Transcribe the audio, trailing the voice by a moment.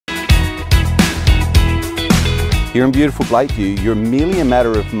Here in beautiful Blakeview, you're merely a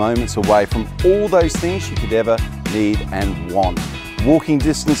matter of moments away from all those things you could ever need and want. Walking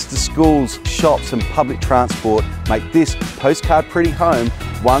distance to schools, shops and public transport make this postcard pretty home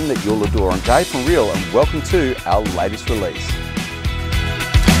one that you'll adore. I'm Dave from Real and welcome to our latest release.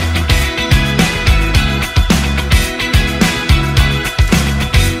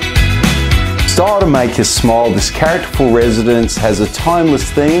 Style to make you smile, this characterful residence has a timeless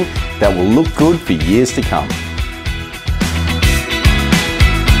theme that will look good for years to come.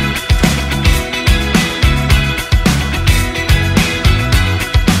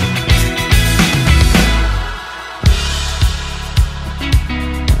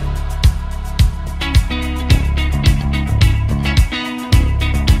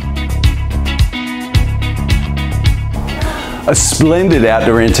 A splendid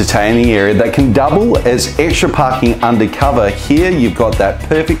outdoor entertaining area that can double as extra parking undercover. Here you've got that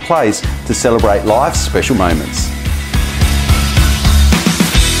perfect place to celebrate life's special moments.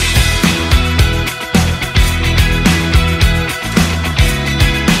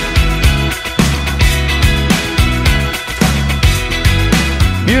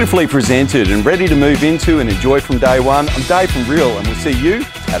 Beautifully presented and ready to move into and enjoy from day one. I'm Dave from Real and we'll see you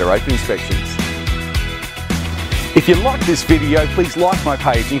at our open inspections. If you like this video, please like my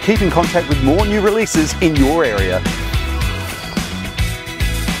page and keep in contact with more new releases in your area.